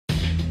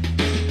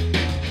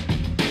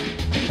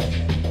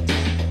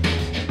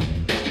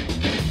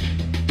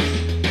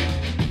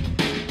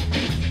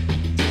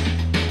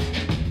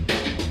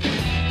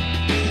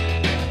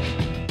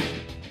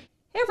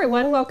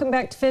everyone, welcome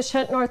back to Fish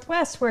Hunt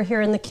Northwest. We're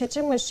here in the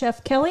kitchen with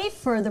Chef Kelly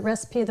for the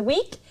recipe of the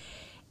week.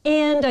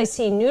 And I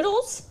see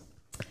noodles,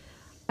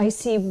 I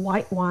see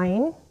white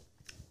wine.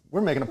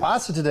 We're making a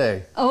pasta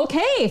today.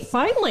 Okay,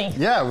 finally.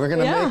 Yeah, we're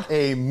gonna make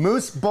a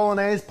mousse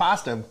bolognese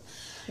pasta.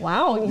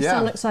 Wow, you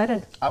sound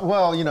excited.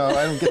 Well, you know,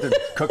 I don't get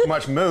to cook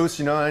much mousse,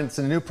 you know, and it's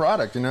a new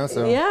product, you know,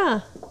 so.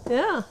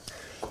 Yeah.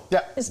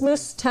 Is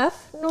mousse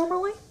tough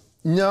normally?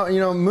 No, you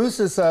know, mousse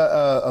is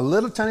a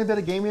little tiny bit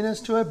of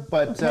gaminess to it,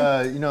 but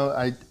you know,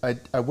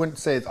 I wouldn't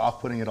say it's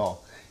off-putting at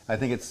all. I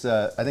think it's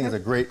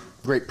a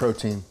great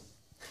protein.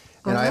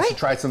 And I actually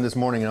tried some this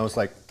morning, and I was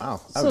like,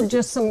 wow. So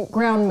just some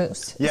ground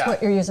mousse is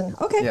what you're using.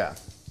 Okay. Yeah.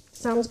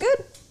 Sounds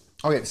good.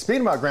 Okay,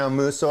 speaking about ground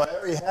mousse, so I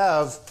already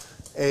have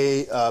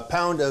a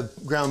pound of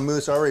ground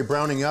mousse already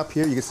browning up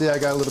here. You can see I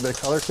got a little bit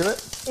of color to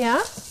it.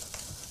 Yeah.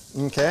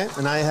 Okay,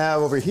 and I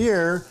have over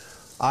here,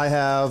 I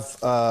have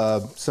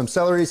some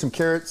celery, some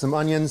carrots, some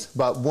onions,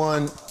 about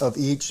one of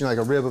each, you know, like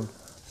a rib of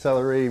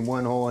celery,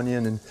 one whole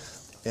onion,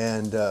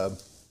 and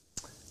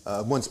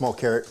one small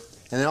carrot.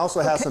 And then also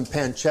have some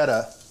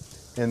pancetta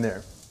in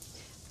there.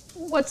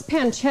 What's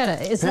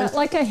pancetta? Is that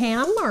like a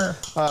ham or?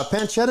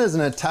 Pancetta is an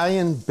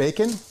Italian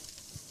bacon.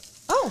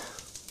 Oh.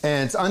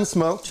 And it's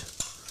unsmoked,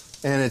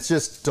 and it's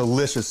just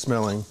delicious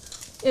smelling.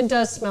 It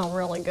does smell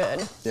really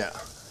good. Yeah.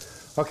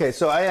 Okay,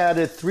 so I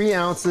added 3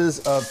 ounces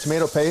of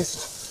tomato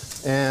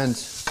paste, and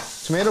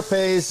tomato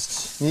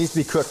paste needs to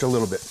be cooked a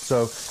little bit.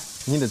 So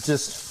you need to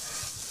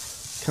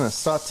just kind of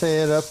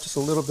saute it up just a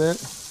little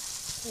bit.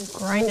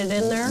 Grind it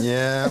in there.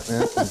 Yeah,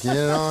 get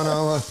it on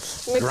all up.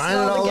 Grind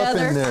it all together.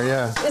 Up in there,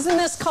 yeah. Isn't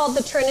this called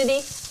the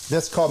Trinity?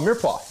 That's called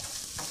mirepoix.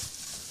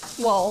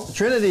 Well. The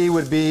Trinity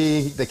would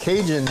be the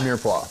Cajun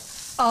mirepoix.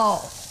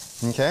 Oh.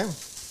 Okay.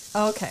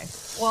 Okay.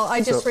 Well,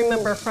 I just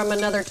remember from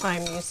another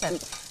time you said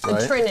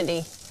the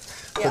Trinity.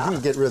 Yeah. So you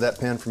can get rid of that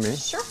pan for me.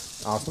 Sure.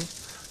 Awesome.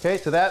 Okay,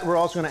 to that we're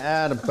also going to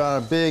add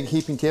about a big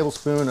heaping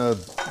tablespoon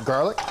of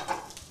garlic.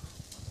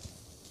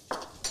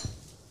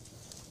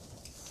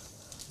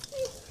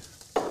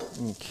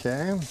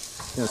 Okay, I'm going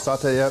to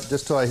saute it up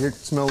just till I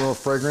smell a little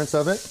fragrance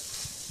of it.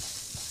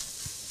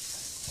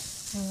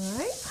 All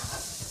right.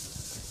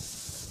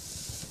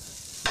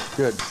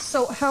 Good.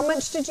 So how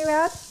much did you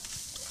add?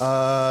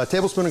 A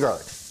tablespoon of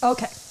garlic.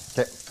 Okay.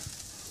 Okay.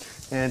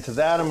 And to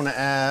that I'm going to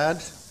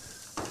add,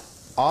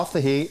 off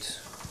the heat.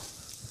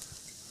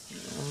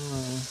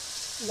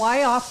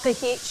 Why off the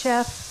heat,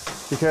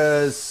 Chef?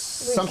 Because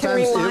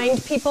sometimes can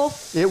remind people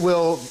it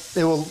will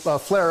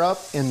flare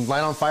up and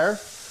light on fire.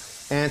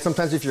 And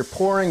sometimes if you're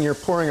pouring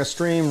a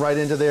stream right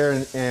into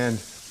there and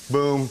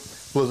boom,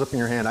 blows up in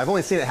your hand. I've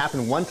only seen it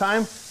happen one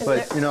time,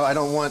 but you know, I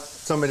don't want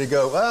somebody to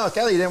go, oh,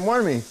 Kelly, you didn't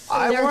warn me.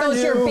 I there warned goes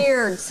you. your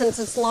beard since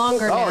it's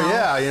longer now. Oh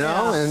yeah, you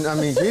know, and I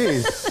mean,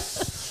 geez.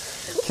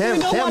 We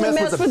don't want to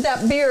mess with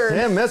that beard.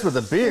 Can't mess with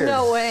the beard.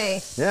 No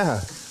way.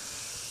 Yeah.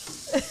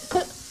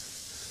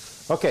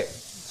 Okay,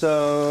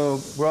 so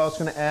we're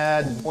also going to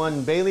add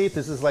 1 bay leaf.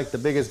 This is like the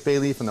biggest bay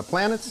leaf on the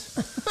planet.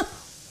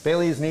 Bay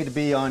leaves need to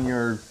be on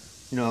your,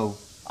 you know,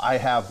 I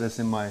have this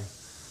in my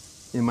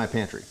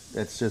pantry.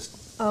 It's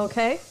just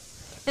okay.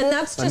 And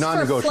that's just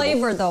for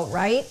flavor though,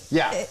 right?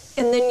 Yeah.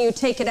 And then you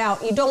take it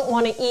out. You don't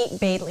want to eat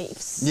bay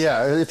leaves.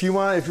 Yeah, if you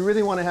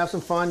really want to have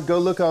some fun, go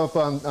look up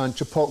on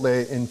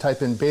Chipotle and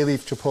type in bay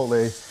leaf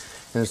Chipotle, and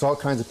there's all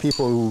kinds of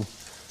people who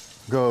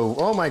go,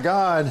 oh my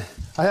God,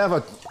 I have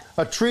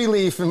a tree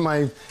leaf in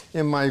my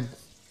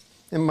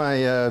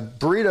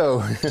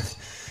burrito.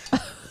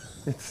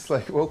 It's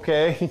like,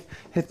 okay,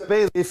 it's a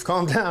bay leaf,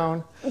 calm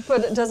down.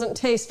 But it doesn't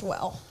taste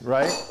well.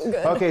 Right?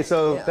 Good. Okay,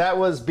 so that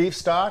was beef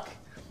stock.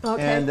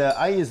 Okay. And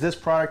I use this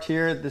product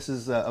here. This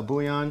is a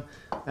bouillon.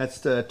 That's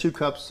 2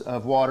 cups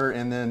of water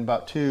and then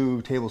about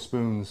 2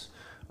 tablespoons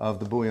of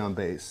the bouillon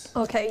base.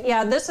 Okay,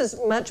 yeah, this is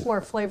much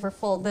more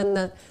flavorful than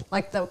the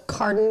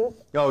carton.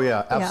 Oh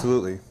yeah,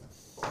 absolutely.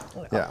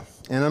 Yeah.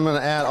 And I'm gonna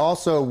add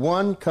also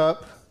 1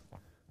 cup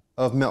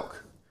of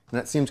milk. And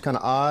that seems kind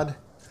of odd.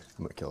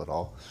 I'm gonna kill it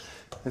all.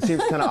 It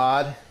seems kind of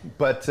odd,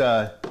 but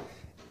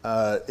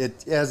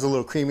it adds a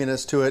little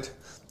creaminess to it,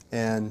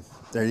 and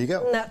there you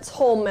go. And that's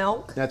whole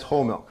milk? That's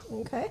whole milk.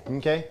 Okay.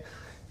 Okay,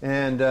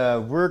 and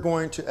we're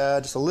going to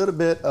add just a little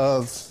bit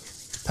of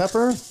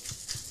pepper.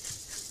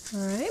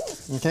 All right.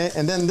 Okay,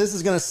 and then this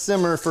is going to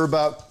simmer for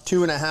about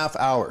 2.5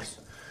 hours.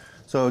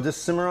 So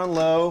just simmer on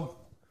low,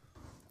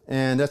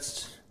 and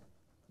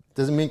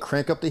doesn't mean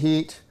crank up the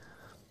heat.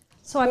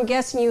 So I'm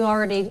guessing you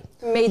already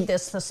made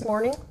this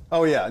morning?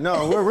 Oh yeah,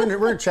 no, we're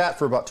gonna chat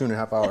for about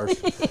 2.5 hours.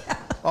 Yeah.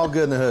 All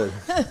good in the hood.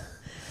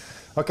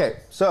 Okay,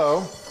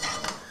 so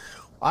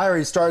I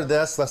already started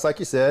this, that's like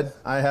you said.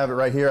 I have it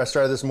right here. I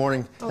started this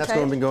morning. Okay. That's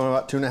going to be going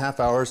about 2.5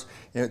 hours.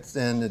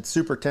 And it's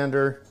super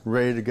tender,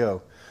 ready to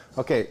go.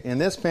 Okay, in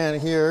this pan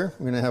here,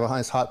 we're gonna have a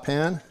nice hot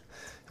pan.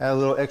 Add a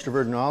little extra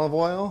virgin olive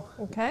oil.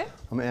 Okay.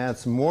 I'm gonna add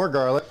some more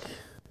garlic.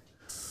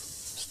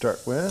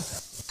 Start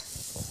with.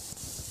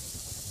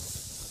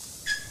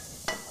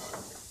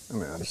 I'm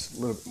gonna add just a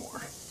little bit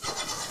more.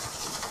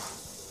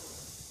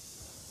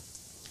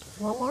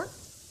 One more?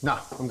 No,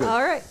 I'm good.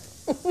 All right.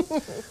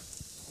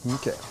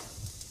 Okay.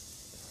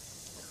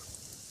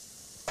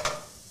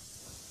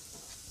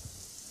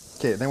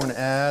 Okay, then we're gonna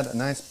add a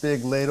nice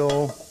big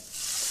ladle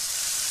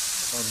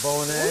of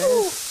Bolognese.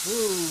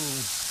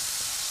 Ooh.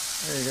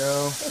 There you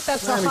go. I think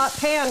that's a hot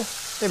pan.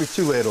 Maybe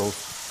 2 ladles.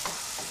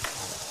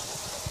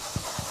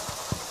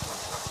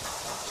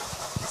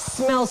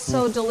 Smells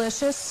so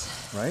delicious.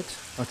 Right,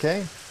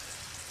 okay.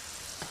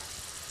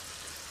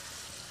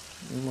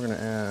 And we're gonna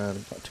add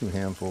about 2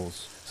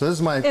 handfuls. So this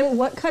is my... And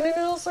what kind of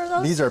noodles are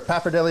those? These are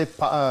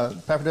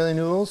pappardelle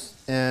noodles.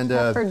 And,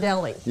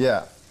 pappardelle.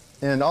 Yeah.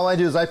 And all I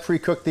do is I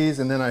pre-cook these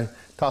and then I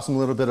toss them a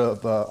little bit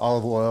of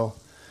olive oil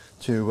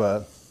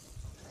to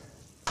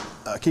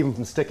keep them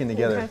from sticking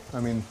together. Okay. I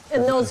mean...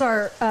 And those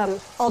are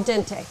al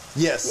dente.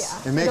 Yes.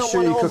 Yeah. And make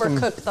sure you cook them...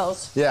 Don't want to overcook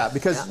those. Yeah,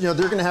 because you know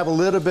they're gonna have a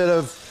little bit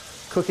of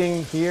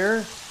cooking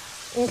here.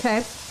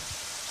 Okay.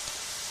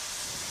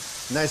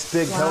 Nice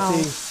big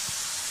healthy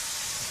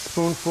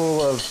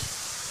spoonful of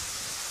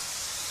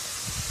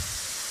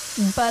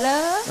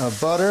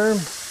butter.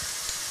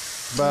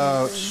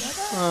 About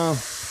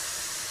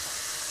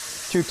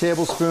 2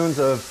 tablespoons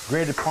of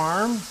grated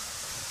parm.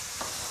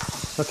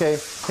 Okay,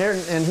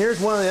 here's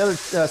one of the other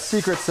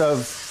secrets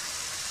of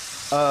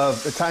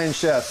Italian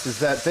chefs is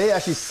that they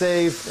actually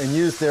save and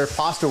use their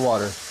pasta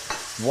water.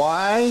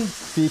 Why?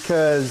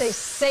 Because they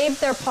save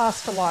their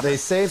pasta water. They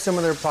save some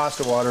of their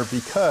pasta water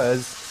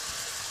because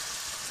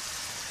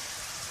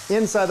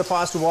inside the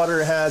pasta water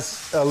it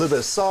has a little bit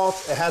of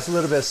salt, it has a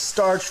little bit of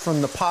starch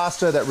from the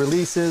pasta that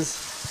releases.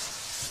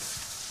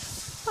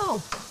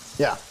 Oh.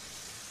 Yeah.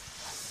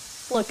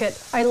 Look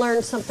I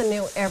learn something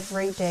new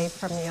every day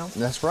from you.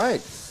 That's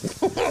right.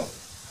 I'm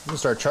gonna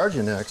start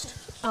charging next.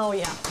 Oh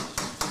yeah.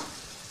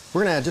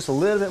 We're gonna add just a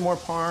little bit more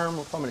parm.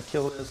 We're probably gonna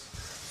kill this.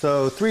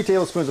 So 3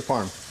 tablespoons of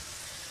parm.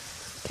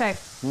 Okay.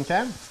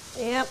 Okay?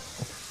 Yep.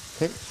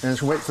 Okay, and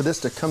just wait for this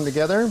to come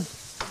together.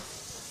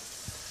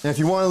 And if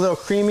you want a little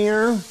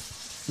creamier,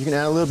 you can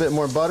add a little bit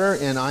more butter,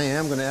 and I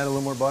am gonna add a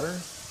little more butter.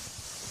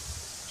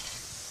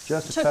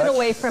 Just a Took touch. it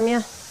away from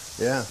you.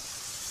 Yeah.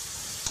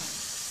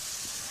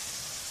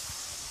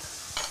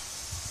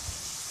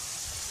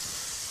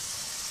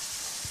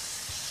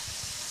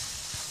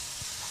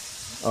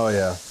 Oh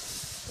yeah.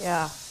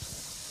 Yeah.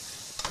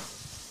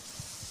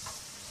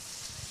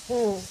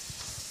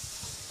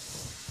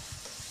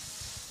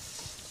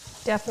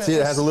 Definitely. See,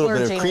 it has a little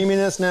bit of splurging.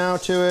 creaminess now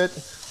to it,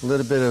 a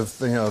little bit of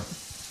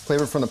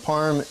flavor from the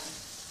parm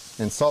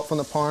and salt from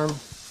the parm.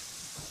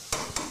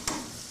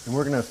 And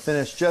we're gonna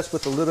finish just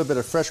with a little bit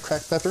of fresh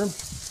cracked pepper.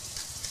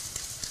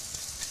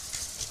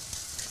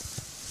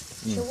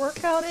 Get your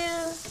workout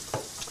in.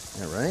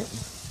 All right,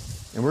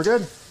 and we're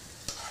good.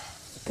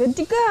 Good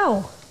to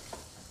go.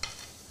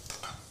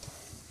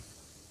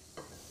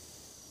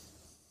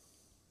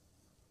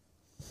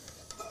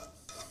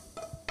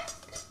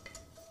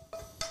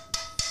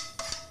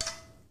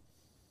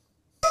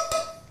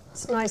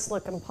 It's nice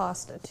looking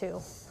pasta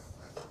too.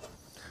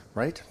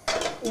 Right?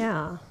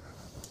 Yeah.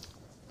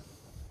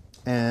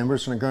 And we're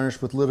just gonna garnish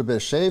with a little bit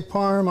of shaved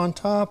parm on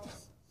top,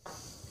 a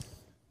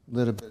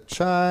little bit of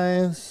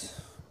chives.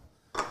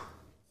 A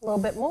little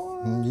bit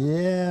more.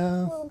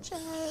 Yeah. A little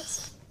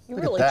chives. You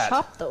Look at really that.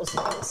 chopped those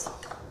things.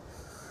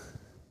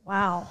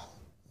 Wow.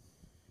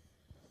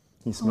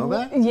 Can you smell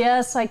that?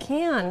 Yes, I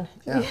can.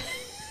 Yeah.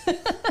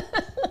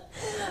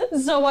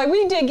 So while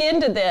we dig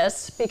into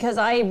this, because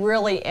I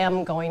really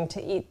am going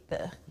to eat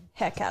the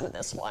heck out of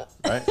this one.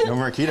 Right? No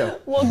more keto.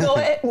 We'll go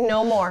ahead,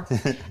 no more.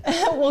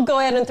 We'll go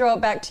ahead and throw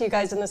it back to you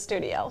guys in the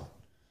studio.